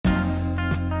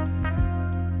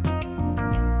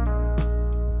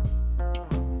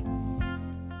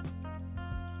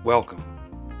Welcome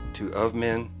to Of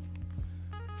Men,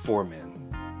 For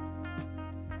Men.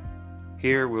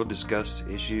 Here we'll discuss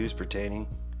issues pertaining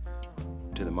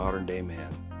to the modern day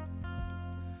man.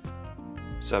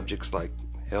 Subjects like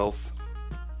health,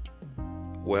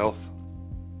 wealth,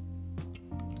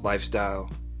 lifestyle,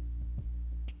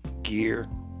 gear,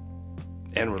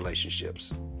 and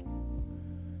relationships.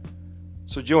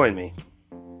 So join me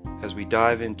as we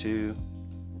dive into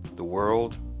the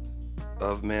world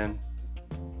of men,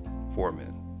 for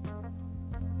men.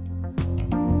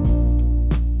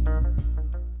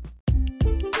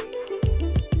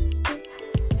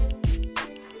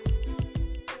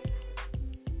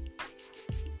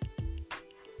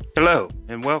 Hello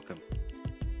and welcome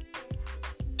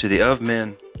to the Of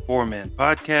Men, For Men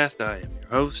podcast. I am your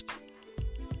host,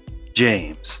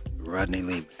 James Rodney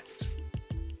Leemax.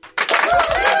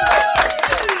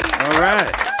 All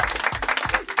right.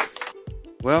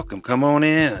 Welcome. Come on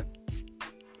in.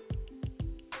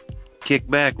 Kick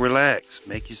back, relax,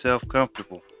 make yourself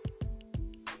comfortable.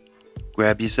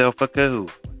 Grab yourself a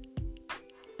coat.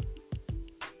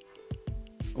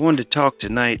 I wanted to talk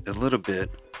tonight a little bit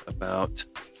about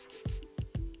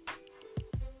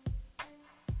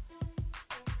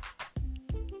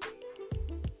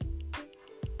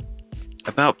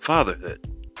fatherhood.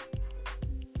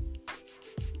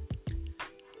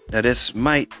 Now this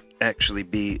might actually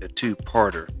be a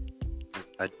two-parter.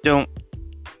 I don't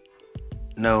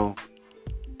know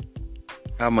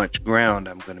how much ground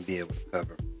I'm going to be able to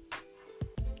cover.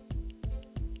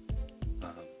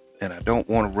 And I don't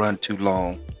want to run too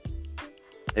long.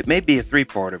 It may be a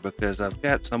three-parter because I've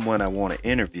got someone I want to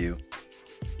interview.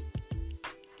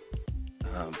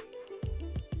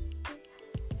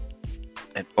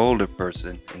 An older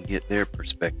person and get their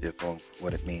perspective on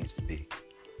what it means to be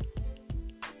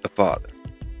a father.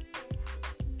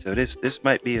 So this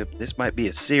might be a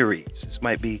series. This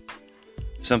might be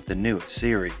something new, a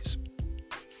series.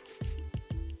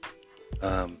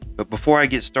 But before I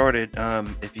get started,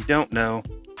 if you don't know,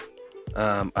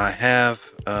 I have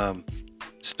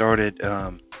started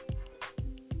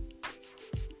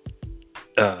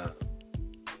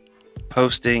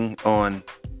posting on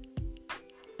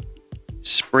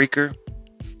Spreaker.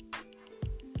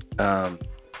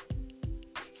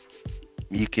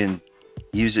 You can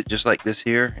use it just like this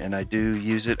here, and I do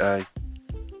use it. I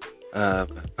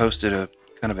posted a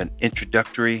kind of an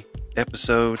introductory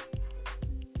episode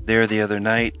there the other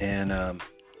night, and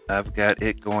I've got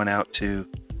it going out to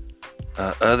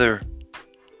other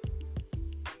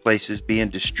places, being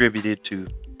distributed to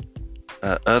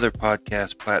other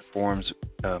podcast platforms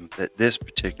that this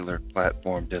particular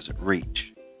platform doesn't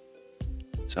reach.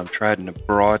 So I'm trying to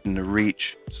broaden the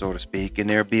reach, so to speak, and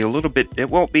there'll be a little bit. It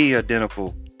won't be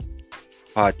identical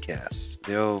podcasts.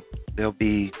 They'll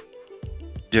be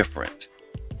different,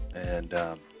 and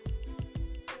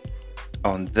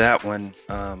on that one,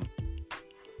 I'm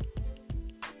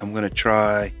going to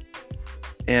try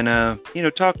and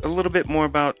talk a little bit more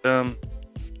about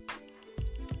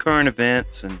current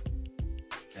events and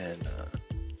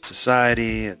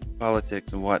society and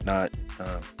politics and whatnot.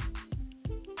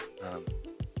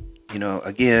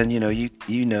 Again,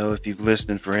 if you've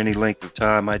listened for any length of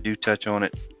time, I do touch on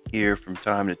it here from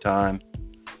time to time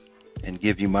and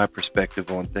give you my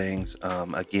perspective on things.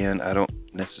 Again,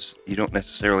 you don't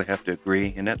necessarily have to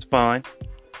agree, and that's fine.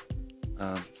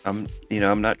 I'm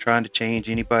not trying to change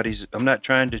I'm not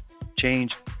trying to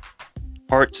change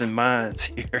hearts and minds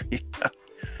here.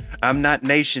 I'm not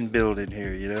nation building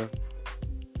here,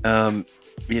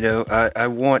 I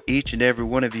want each and every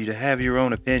one of you to have your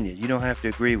own opinion. You don't have to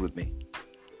agree with me.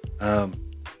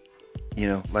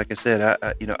 Like I said,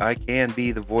 I can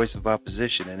be the voice of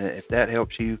opposition, and if that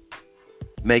helps you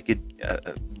make it,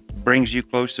 brings you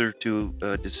closer to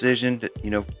a decision that,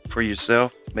 for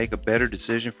yourself, make a better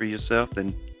decision for yourself,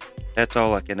 then that's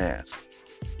all I can ask.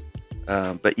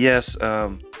 But yes,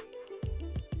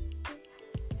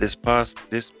 this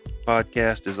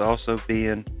podcast is also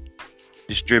being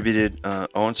distributed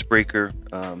on Spreaker.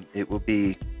 It will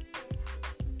be,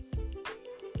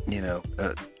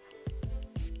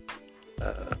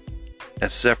 a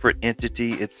separate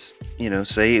entity. It's,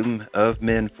 same Of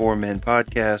Men, For Men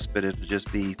podcast, but it'll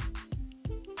just be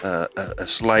a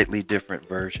slightly different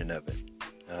version of it,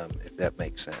 if that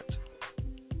makes sense.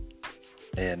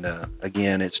 And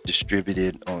again, it's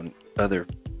distributed on other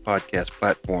podcast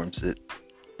platforms that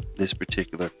this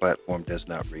particular platform does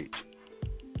not reach.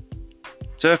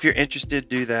 So if you're interested,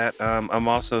 do that. I'm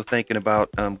also thinking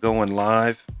about going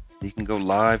live. You can go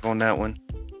live on that one.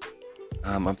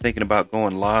 I'm thinking about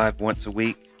going live once a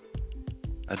week.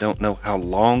 I don't know how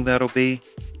long that'll be.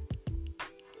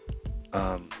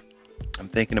 I'm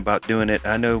thinking about doing it.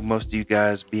 I know most of you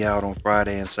guys be out on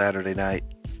Friday and Saturday night,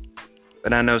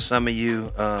 but I know some of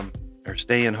you are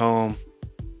staying home,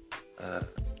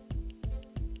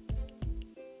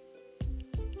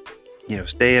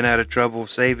 staying out of trouble,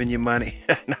 saving your money,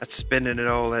 not spending it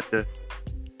all at the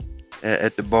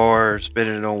bar, or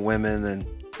spending it on women and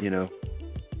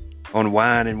on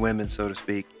wine and women, so to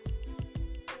speak.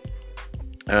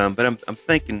 But I'm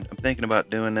thinking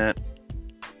about doing that.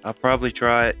 I'll probably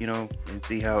try it, and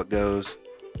see how it goes.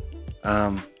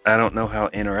 I don't know how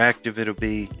interactive it'll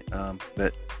be,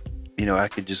 but I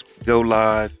could just go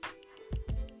live,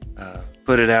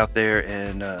 put it out there,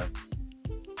 and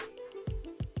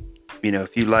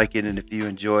if you like it and if you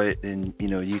enjoy it, then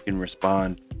you can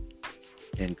respond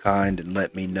in kind and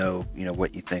let me know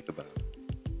what you think about it.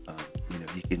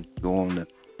 You can go on the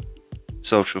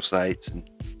social sites and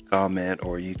comment,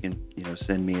 or you can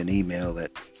send me an email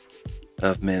at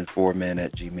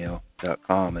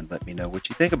ofmen4men@gmail.com and let me know what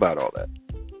you think about all that.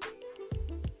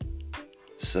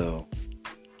 So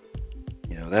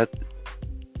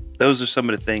those are some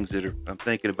of the things that I'm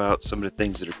thinking about, some of the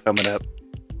things that are coming up.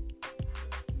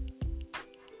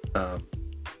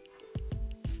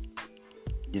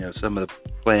 Some of the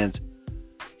plans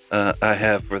I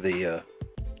have for the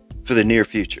near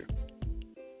future.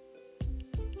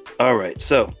 All right,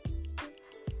 so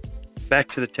back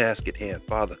to the task at hand,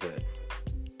 fatherhood.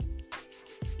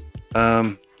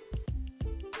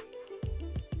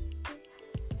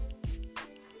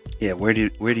 Where do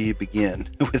you begin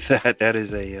with that? That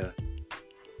is a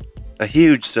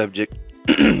huge subject.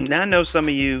 Now, I know some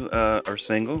of you are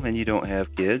single and you don't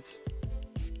have kids.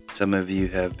 Some of you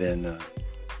have been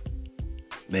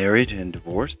married and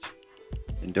divorced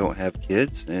and don't have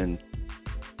kids, and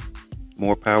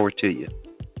more power to you.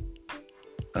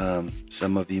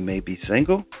 Some of you may be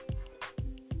single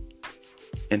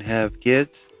and have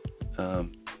kids, a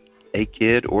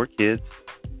kid or kids.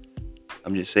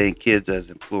 I'm just saying kids as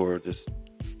in plural.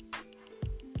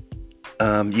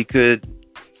 You could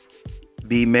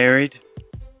be married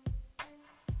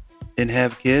and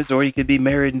have kids, or you could be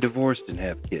married and divorced and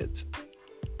have kids.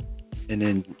 And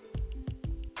then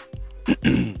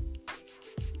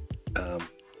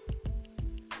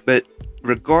but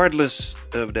regardless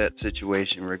of that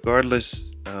situation, regardless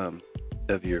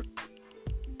of your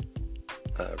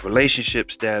relationship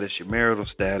status, your marital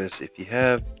status, if you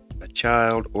have a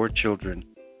child or children,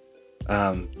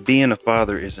 being a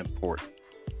father is important.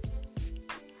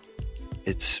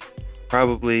 It's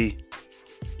probably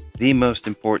the most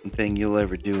important thing you'll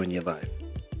ever do in your life.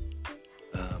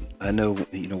 I know,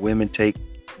 women take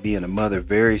being a mother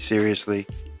very seriously.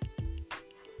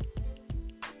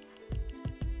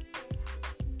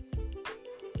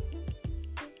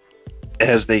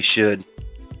 As they should,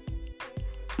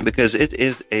 because it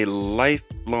is a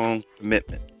lifelong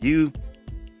commitment. You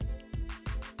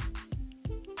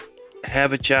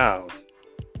have a child,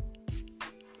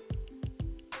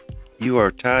 you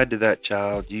are tied to that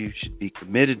child. You should be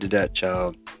committed to that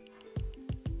child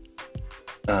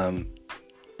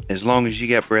as long as you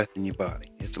got breath in your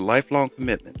body. It's a lifelong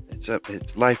commitment. It's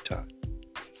lifetime.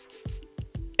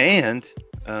 And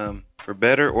for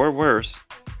better or worse,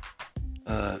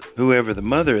 whoever the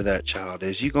mother of that child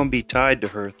is, you're going to be tied to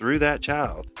her through that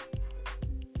child.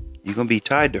 You're going to be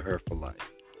tied to her for life.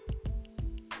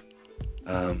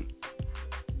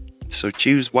 So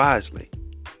choose wisely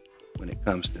when it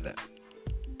comes to that.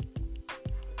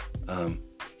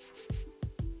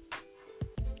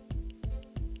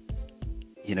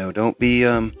 Don't be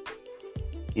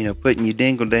putting your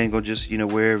dingle dangle just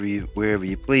wherever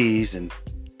you please, and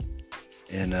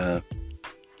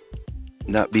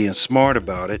not being smart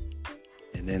about it,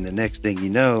 and then the next thing you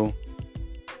know,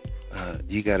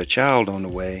 you got a child on the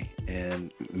way,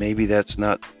 and maybe that's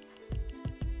not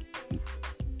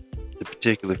the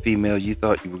particular female you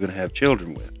thought you were going to have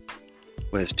children with.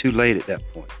 Well, it's too late at that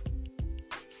point.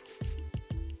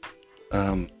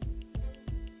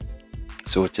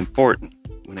 So it's important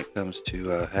when it comes to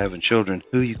having children,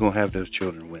 who you going to have those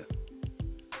children with,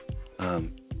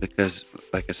 because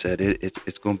like I said,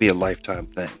 it's going to be a lifetime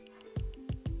thing.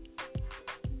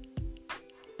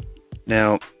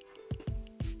 Now,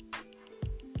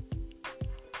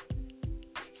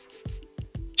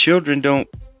 children don't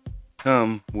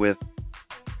come with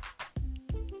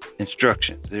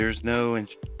instructions. There's no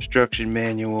instruction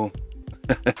manual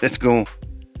that's going to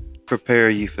prepare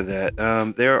you for that.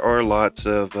 There are lots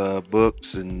of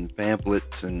books and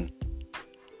pamphlets, and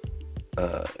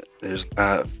there's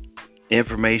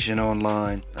information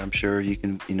online. I'm sure you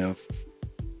can,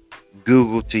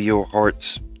 Google to your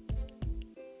heart's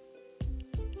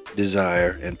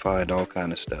desire and find all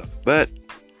kind of stuff. But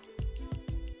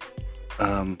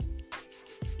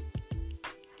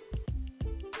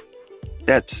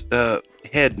That's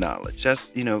head knowledge.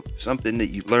 That's, something that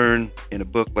you learn in a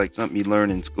book, like something you learn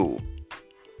in school.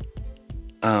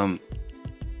 The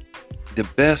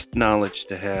best knowledge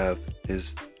to have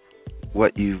is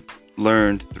what you've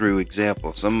learned through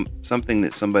example, something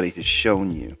that somebody has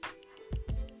shown you.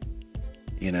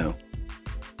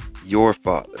 Your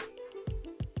father.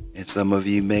 And some of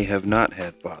you may have not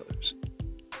had fathers.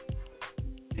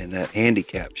 And that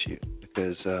handicaps you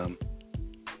because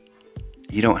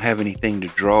you don't have anything to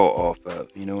draw off of.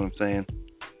 You know what I'm saying?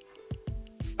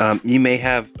 You may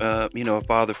have, a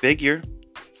father figure,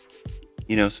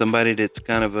 somebody that's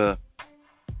kind of a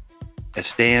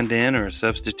stand-in or a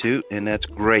substitute, and that's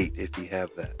great if you have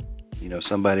that.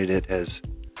 Somebody that has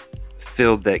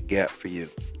filled that gap for you.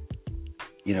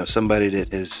 Somebody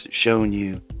that has shown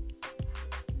you,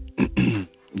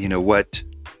 what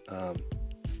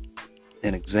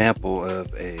an example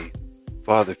of a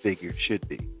father figure should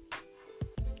be.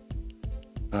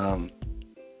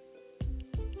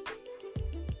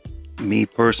 Me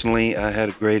personally, I had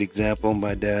a great example.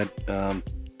 My dad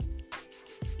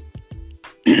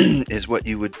is what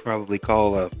you would probably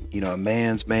call a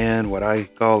man's man, what I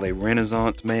call a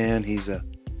Renaissance man. He's a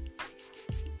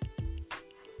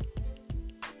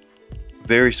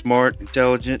very smart,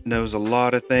 intelligent, knows a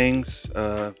lot of things,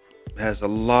 has a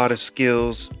lot of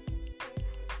skills,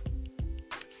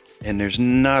 and there's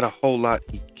not a whole lot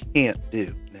he can't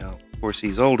do. Now, of course,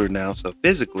 he's older now, so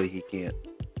physically he can't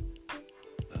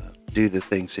do the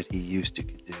things that he used to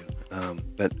do.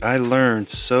 But I learned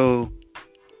so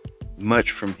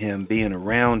much from him, being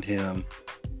around him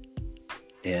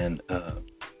and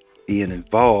being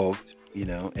involved,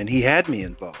 and he had me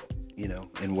involved,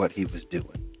 in what he was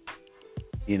doing.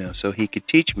 So he could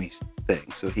teach me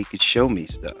things, so he could show me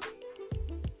stuff.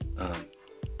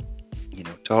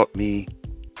 Taught me,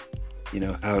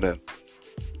 how to,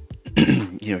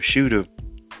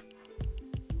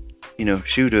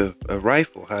 shoot a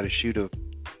rifle, how to shoot a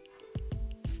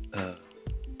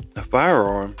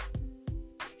firearm.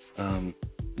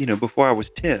 Before I was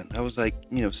 10, I was like,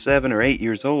 7 or 8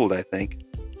 years old, I think.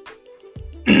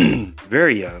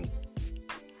 Very young.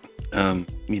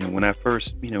 When I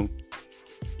first,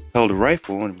 held a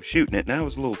rifle and was shooting it, and that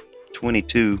was a little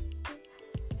 22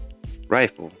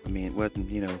 rifle. I mean, it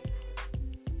wasn't,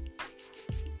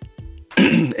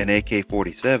 an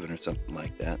AK-47 or something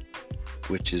like that,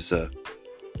 which is,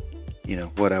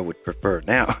 what I would prefer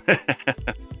now.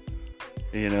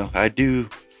 I do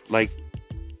like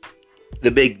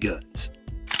the big guns.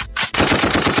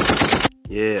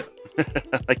 Yeah,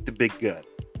 I like the big gun.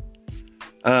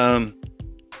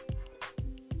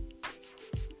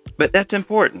 But that's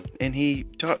important. And he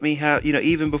taught me how,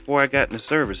 even before I got in the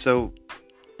service. So,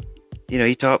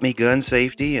 he taught me gun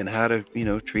safety and how to,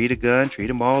 treat a gun, treat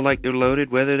them all like they're loaded,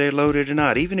 whether they're loaded or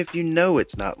not. Even if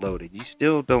it's not loaded, you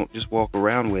still don't just walk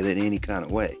around with it any kind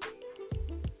of way.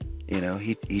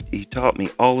 He taught me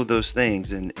all of those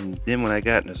things. And then when I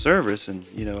got in the service and,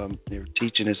 they were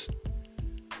teaching us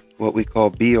what we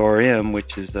call BRM,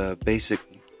 which is basic,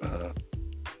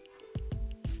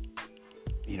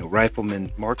 rifleman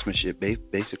marksmanship,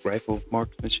 basic rifle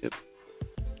marksmanship.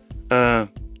 I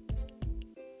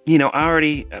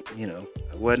already, I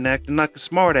wasn't acting like a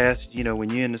smart ass. When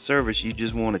you're in the service, you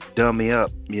just want to dummy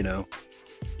up,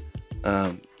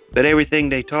 but everything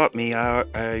they taught me,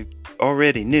 I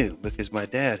already knew because my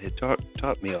dad had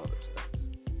taught me all those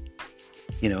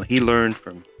things. He learned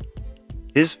from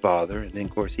his father, and then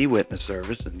of course he went in the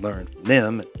service and learned from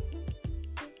them,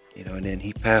 and then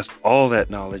he passed all that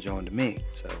knowledge on to me.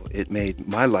 So it made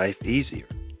my life easier,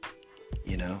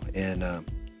 and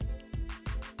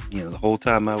the whole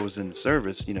time I was in the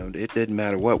service, it didn't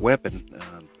matter what weapon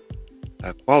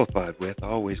I qualified with. I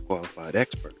always qualified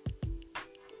expert.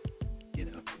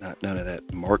 None of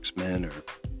that marksman or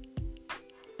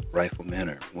rifleman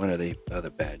or one of the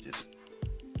other badges.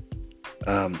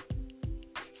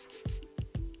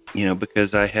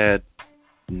 Because I had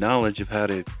knowledge of how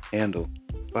to handle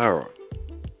a firearm,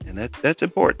 and that's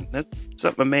important. That's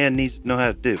something a man needs to know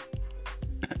how to do.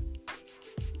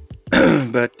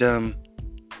 But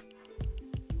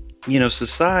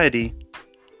society.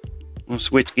 We'll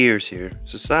switch gears here.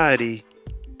 Society.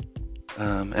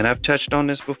 And I've touched on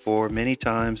this before many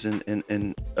times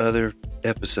in other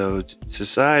episodes.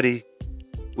 Society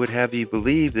would have you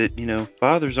believe that,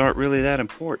 fathers aren't really that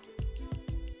important.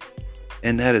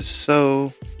 And that is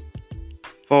so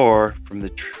far from the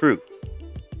truth.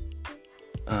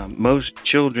 Most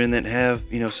children that have,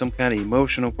 some kind of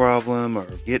emotional problem or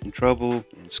get in trouble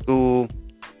in school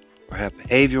or have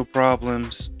behavioral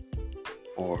problems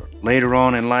or later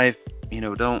on in life,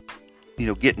 don't,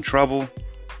 get in trouble.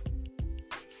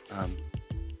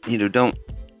 Don't,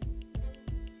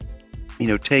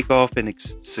 take off and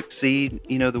succeed,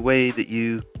 the way that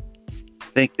you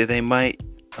think that they might.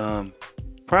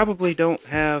 Probably don't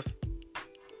have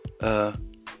a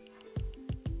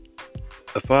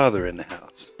father in the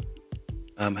house.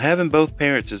 Having both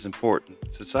parents is important.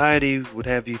 Society would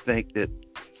have you think that,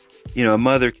 a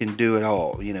mother can do it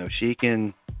all. She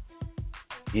can,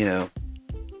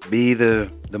 be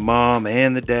the mom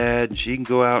and the dad, and she can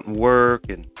go out and work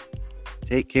and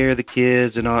take care of the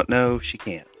kids and all. No, she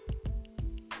can't.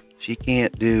 She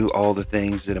can't do all the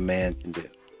things that a man can do.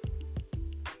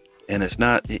 And it's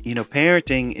not,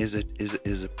 parenting is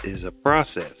a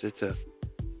process. It's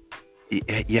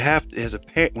you have to, as a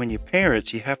parent, when you're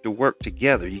parents, you have to work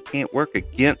together. You can't work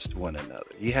against one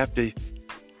another. You have to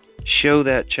show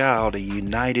that child a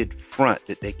united front,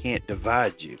 that they can't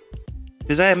divide you.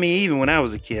 Because even when I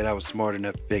was a kid, I was smart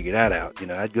enough to figure that out.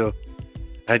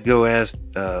 I'd go ask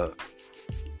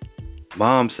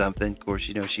mom something. Of course,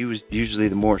 she was usually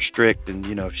the more strict, and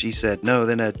if she said no,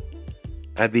 then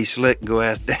I'd be slick and go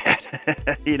ask dad.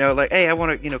 Like, hey, I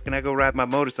want to, can I go ride my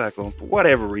motorcycle? And for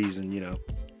whatever reason,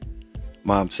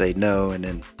 mom say no, and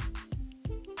then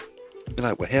I'd be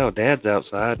like, well, hell, dad's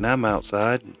outside and I'm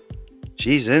outside and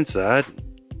she's inside.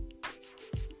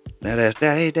 And I'd ask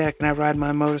dad, hey dad, can I ride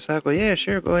my motorcycle? Yeah,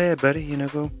 sure, go ahead, buddy.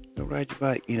 Go ride your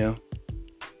bike.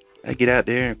 I'd get out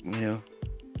there and,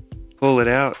 pull it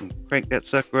out and crank that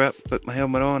sucker up, put my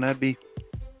helmet on. I'd be,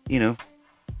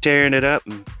 tearing it up,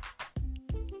 and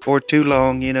for too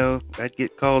long, I'd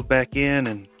get called back in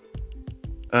and,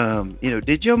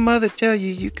 did your mother tell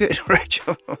you couldn't ride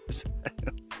your motorcycle?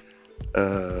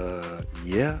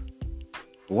 Yeah.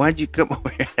 Why'd you come over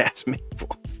here and ask me for?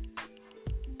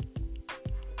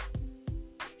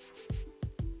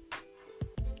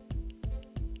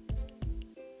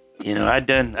 I'd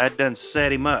done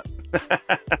set him up.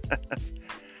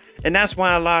 And that's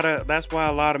why a lot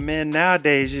of men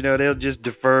nowadays, they'll just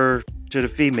defer to the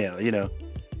female,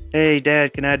 Hey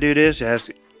dad, can I do this? Ask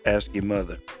your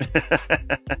mother.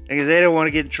 Because they don't want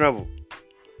to get in trouble.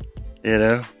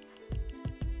 Yeah,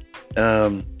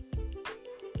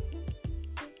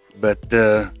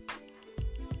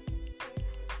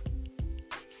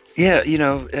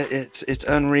 it's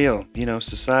unreal.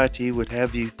 Society would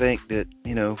have you think that,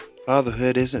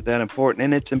 fatherhood isn't that important,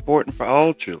 and it's important for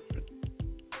all children.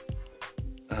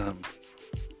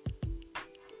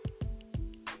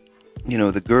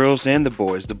 The girls and the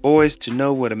boys to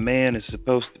know what a man is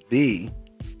supposed to be,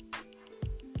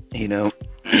 that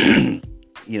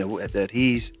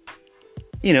he's,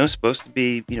 supposed to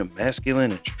be,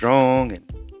 masculine and strong,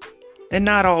 and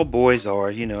not all boys are,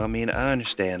 I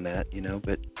understand that,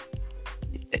 but,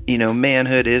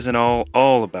 manhood isn't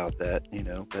all about that,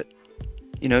 but,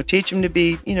 teach them to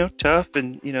be, tough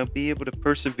and, be able to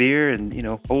persevere and,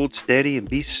 hold steady and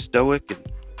be stoic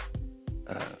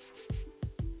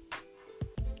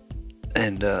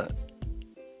and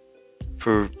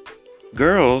for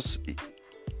girls,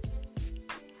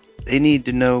 they need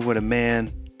to know what a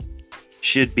man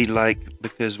should be like,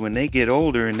 because when they get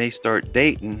older and they start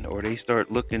dating or they start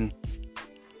looking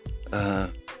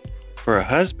for a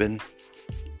husband,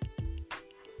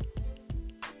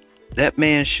 that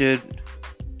man should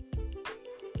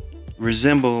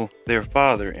resemble their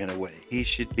father in a way. He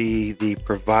should be the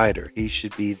provider. He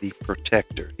should be the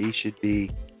protector. He should be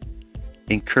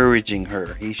encouraging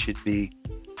her. He should be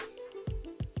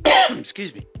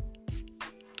excuse me.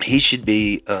 He should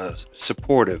be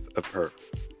supportive of her.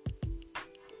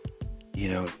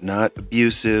 Not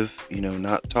abusive,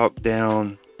 not talk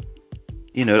down,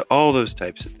 all those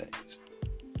types of things.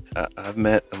 I've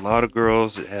met a lot of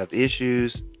girls that have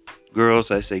issues.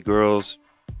 Girls, I say girls,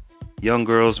 young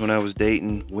girls when I was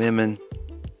dating, women.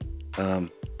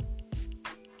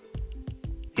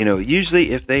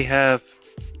 Usually if they have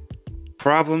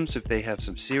problems, if they have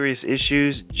some serious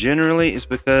issues, generally it's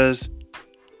because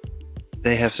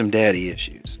they have some daddy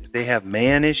issues. If they have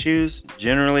man issues,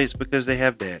 generally it's because they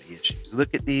have daddy issues.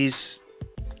 Look at these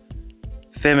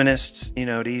feminists,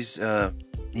 these,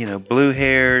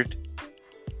 blue-haired,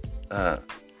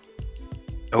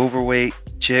 overweight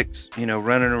chicks,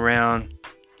 running around.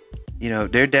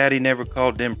 Their daddy never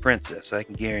called them princess. I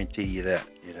can guarantee you that.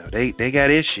 They got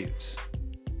issues.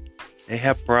 They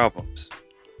have problems.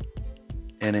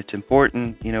 And it's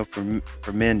important,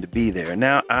 for men to be there.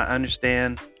 Now, I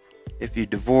understand if you're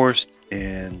divorced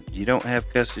and you don't have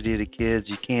custody of the kids,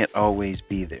 you can't always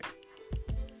be there.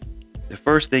 The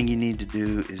first thing you need to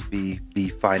do is be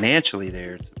financially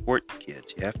there and support the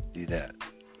kids. You have to do that.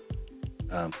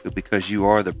 Because you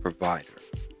are the provider.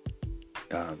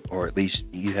 or at least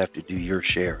you have to do your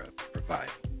share of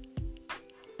providing.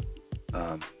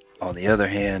 On the other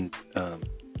hand, I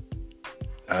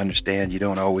understand you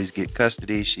don't always get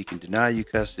custody. She can deny you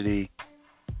custody.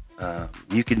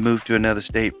 You can move to another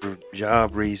state for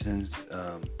job reasons.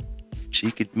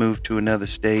 She could move to another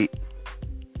state,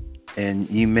 and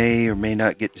you may or may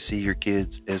not get to see your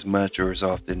kids as much or as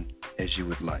often as you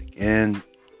would like. And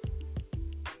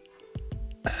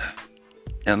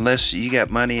unless you got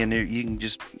money and you can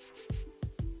just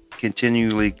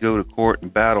continually go to court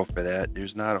and battle for that,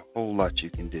 there's not a whole lot you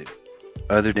can do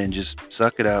other than just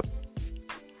suck it up,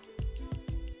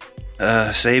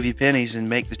 save your pennies, and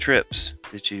make the trips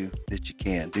that you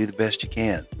can. Do the best you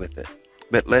can with it,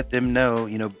 but let them know,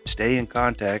 stay in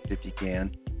contact if you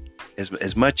can,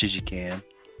 as much as you can.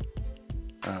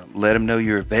 Let them know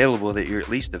you're available, that you're at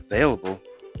least available,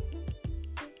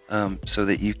 so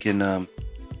that you can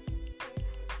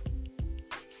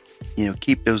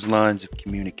keep those lines of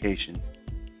communication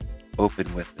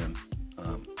open with them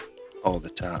all the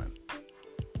time.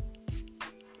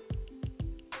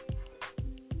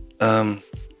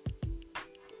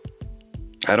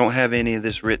 I don't have any of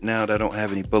this written out. I don't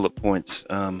have any bullet points.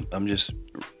 I'm just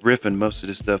riffing most of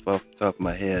this stuff off the top of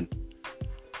my head.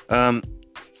 I'm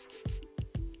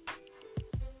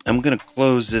going to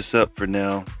close this up for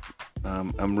now.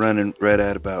 I'm running right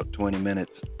at about 20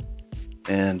 minutes,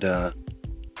 and I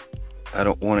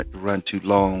don't want it to run too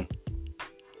long.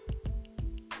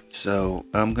 So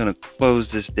I'm going to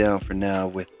close this down for now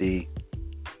with the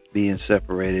being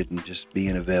separated and just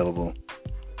being available.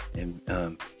 And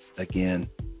again,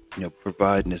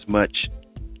 providing as much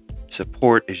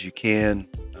support as you can,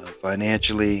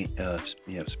 financially,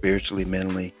 spiritually,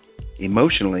 mentally,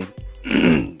 emotionally,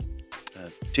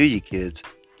 to your kids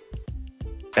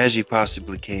as you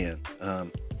possibly can.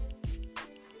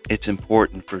 It's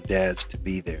important for dads to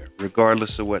be there,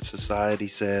 regardless of what society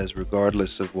says,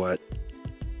 regardless of what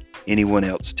anyone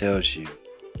else tells you.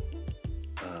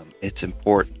 It's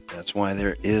important. That's why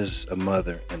there is a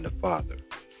mother and a father.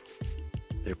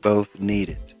 They're both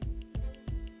needed.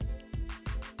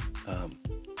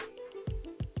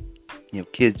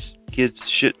 Kids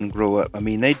shouldn't grow up. I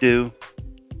mean, they do,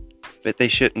 but they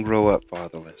shouldn't grow up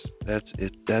fatherless. That's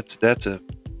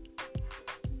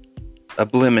a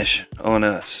blemish on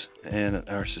us and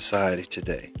our society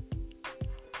today.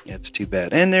 It's too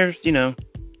bad. And there's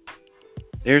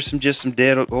some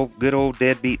good old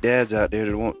deadbeat dads out there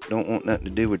that don't want nothing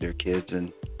to do with their kids.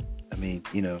 And I mean,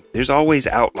 there's always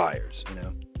outliers.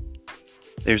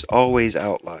 There's always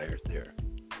outliers there.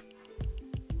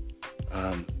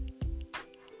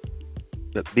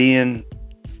 But being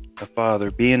a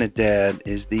father, being a dad,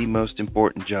 is the most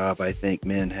important job I think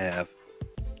men have.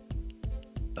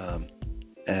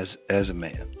 As a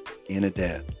man, being a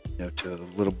dad, to a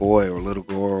little boy or a little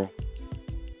girl,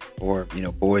 or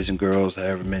boys and girls,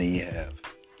 however many you have.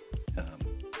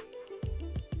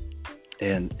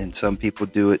 And some people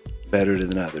do it better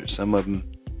than others. Some of them,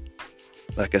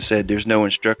 like I said, there's no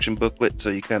instruction booklet, so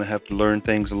you kind of have to learn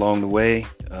things along the way.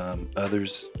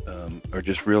 Others are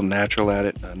just real natural at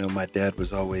it. I know my dad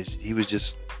was always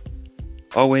just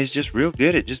real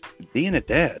good at just being a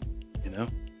dad.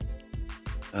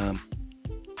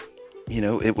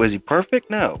 Was he perfect?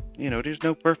 No. There's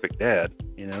no perfect dad.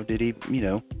 Did he,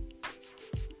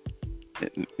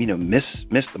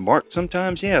 miss the mark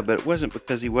sometimes? Yeah, but it wasn't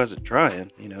because he wasn't trying.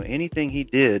 Anything he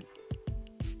did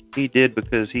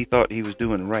because he thought he was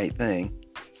doing the right thing,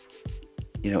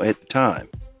 at the time,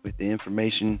 with the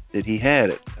information that he had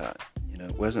at the time.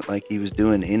 It wasn't like he was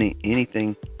doing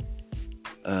anything,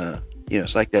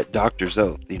 it's like that doctor's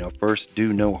oath, first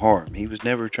do no harm. He was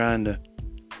never trying to,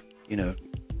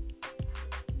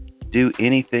 do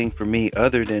anything for me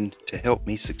other than to help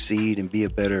me succeed and be a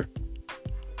better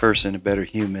person, a better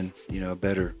human, a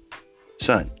better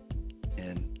son,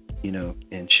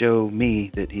 and show me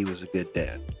that he was a good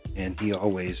dad. And he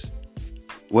always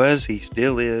was, he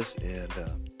still is.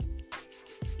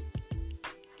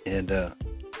 If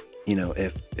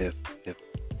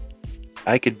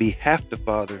I could be half the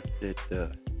father that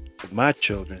of my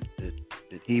children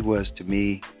that he was to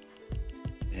me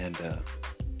and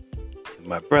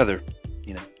my brother,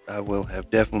 I will have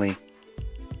definitely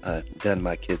done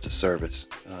my kids a service.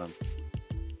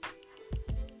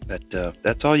 But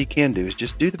that's all you can do, is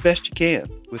just do the best you can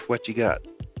with what you got.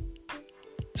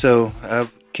 So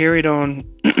I've carried on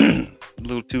a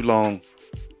little too long,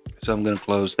 so I'm going to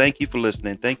close. Thank you for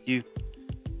listening. Thank you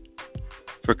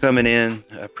for coming in.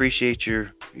 I appreciate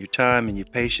your time and your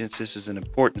patience. This is an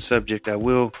important subject. I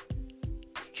will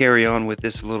carry on with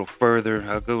this a little further.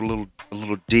 I'll go a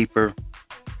little deeper.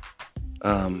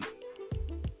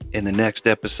 in the next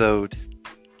episode.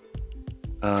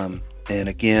 And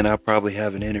again, I'll probably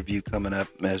have an interview coming up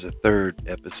as a third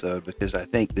episode, because I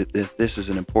think that this is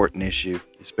an important issue,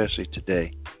 especially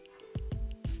today.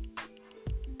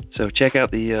 So check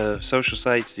out the social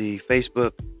sites, the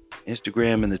Facebook,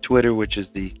 Instagram, and the Twitter, which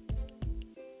is the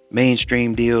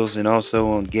mainstream deals, and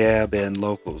also on Gab and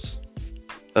Locals,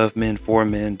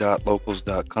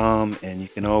 ofmen4men.locals.com. And you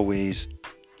can always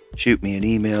shoot me an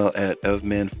email at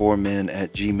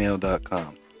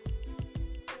ofmen4men@gmail.com.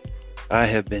 I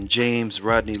have been James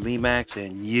Rodney Lemax,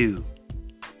 and you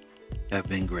have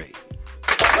been great.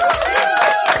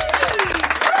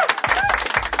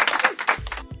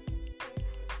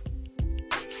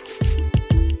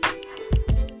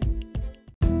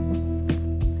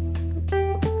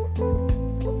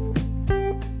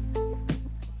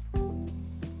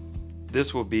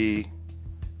 This will be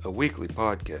a weekly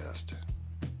podcast.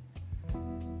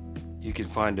 You can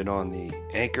find it on the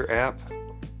Anchor app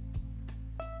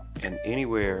and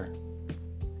anywhere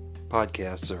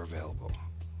podcasts are available.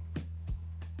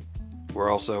 We're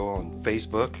also on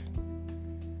Facebook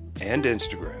and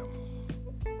Instagram.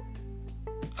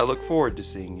 I look forward to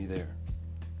seeing you there.